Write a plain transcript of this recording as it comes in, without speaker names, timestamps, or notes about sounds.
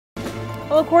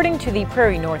Well, according to the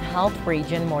Prairie North Health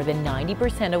Region, more than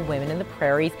 90% of women in the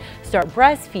prairies start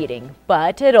breastfeeding.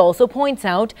 But it also points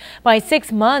out by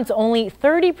 6 months, only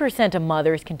 30% of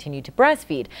mothers continue to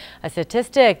breastfeed, a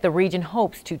statistic the region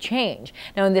hopes to change.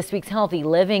 Now, in this week's Healthy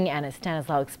Living, Anna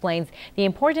Stanislaw explains the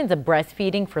importance of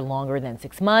breastfeeding for longer than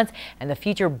 6 months and the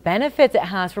future benefits it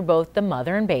has for both the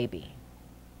mother and baby.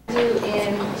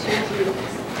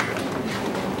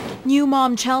 New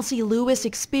mom Chelsea Lewis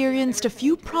experienced a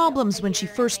few problems when she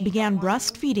first began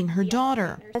breastfeeding her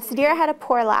daughter. Sadira had a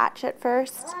poor latch at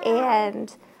first,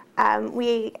 and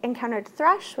we encountered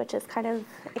thrush, which is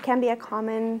it can be a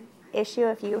common issue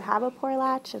if you have a poor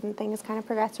latch, and things kind of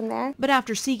progress from there. But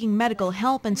after seeking medical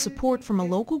help and support from a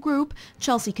local group,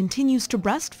 Chelsea continues to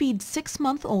breastfeed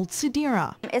 6-month-old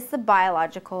Sadira. It's the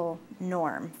biological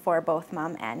norm for both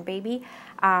mom and baby,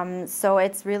 so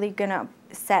it's really going to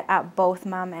set up both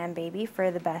mom and baby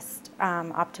for the best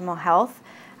optimal health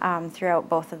throughout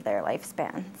both of their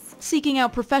lifespans. Seeking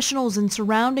out professionals and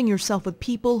surrounding yourself with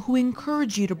people who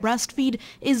encourage you to breastfeed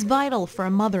is vital for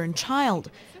a mother and child.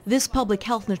 This public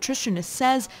health nutritionist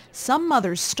says some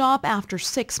mothers stop after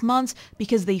 6 months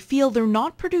because they feel they're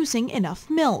not producing enough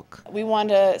milk. We want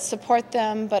to support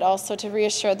them, but also to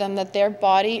reassure them that their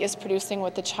body is producing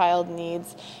what the child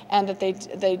needs, and that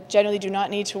they generally do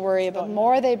not need to worry about the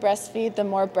more they breastfeed, the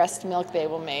more breast milk they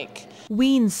will make.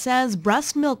 Wean says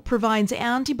breast milk provides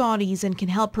antibodies and can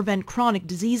help prevent chronic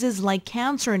diseases like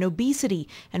cancer and obesity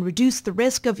and reduce the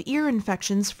risk of ear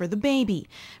infections for the baby.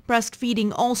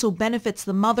 Breastfeeding also benefits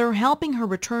the mother, helping her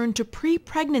return to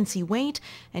pre-pregnancy weight,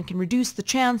 and can reduce the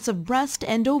chance of breast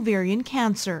and ovarian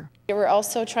cancer. We're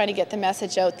also trying to get the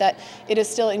message out that it is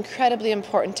still incredibly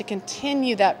important to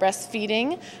continue that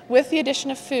breastfeeding with the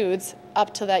addition of foods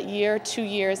up to that year, 2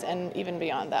 years, and even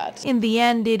beyond that. In the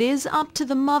end, it is up to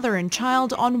the mother and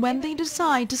child on when they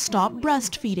decide to stop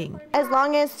breastfeeding. As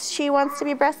long as she wants to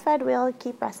be breastfed, we'll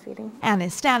keep breastfeeding. Anna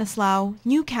Stanislaw,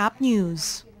 Newcap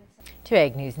News. To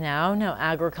Ag News Now. Now,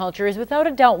 agriculture is without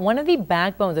a doubt one of the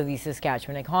backbones of the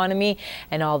Saskatchewan economy,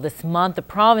 and all this month the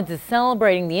province is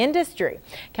celebrating the industry.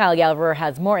 Kyle Gallagher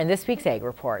has more in this week's Ag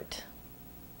Report.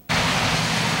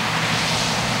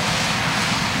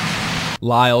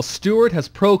 Lyle Stewart has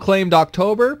proclaimed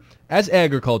October as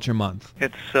Agriculture Month.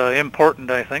 It's important,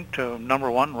 I think, to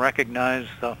number one, recognize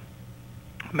the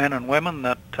men and women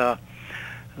that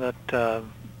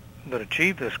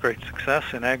achieve this great success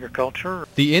in agriculture.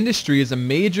 The industry is a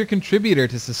major contributor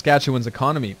to Saskatchewan's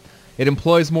economy. It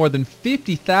employs more than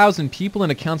 50,000 people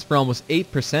and accounts for almost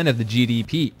 8% of the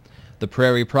GDP. The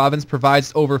Prairie Province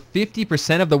provides over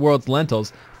 50% of the world's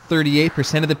lentils,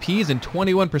 38% of the peas, and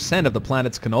 21% of the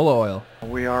planet's canola oil.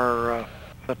 We are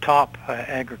the top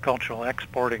agricultural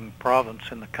exporting province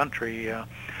in the country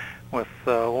with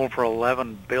over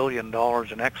 $11 billion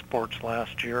in exports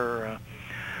last year.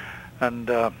 And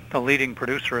a leading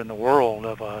producer in the world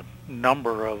of a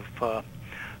number of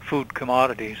food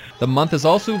commodities. The month is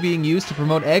also being used to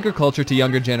promote agriculture to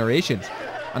younger generations.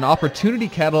 An opportunity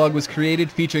catalog was created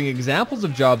featuring examples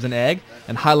of jobs in ag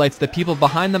and highlights the people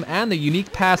behind them and the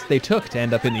unique paths they took to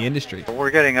end up in the industry.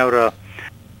 We're getting out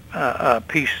a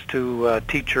piece to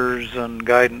teachers and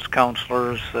guidance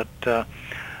counselors that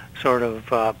sort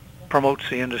of promotes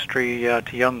the industry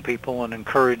to young people and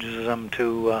encourages them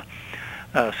to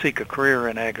seek a career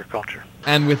in agriculture.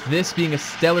 And with this being a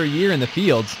stellar year in the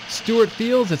fields, Stewart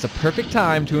feels it's a perfect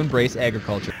time to embrace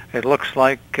agriculture. It looks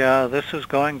like this is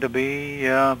going to be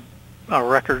a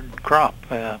record crop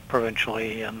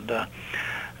provincially, and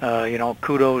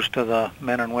kudos to the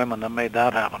men and women that made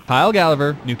that happen. Kyle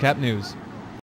Gallagher, Newcap News.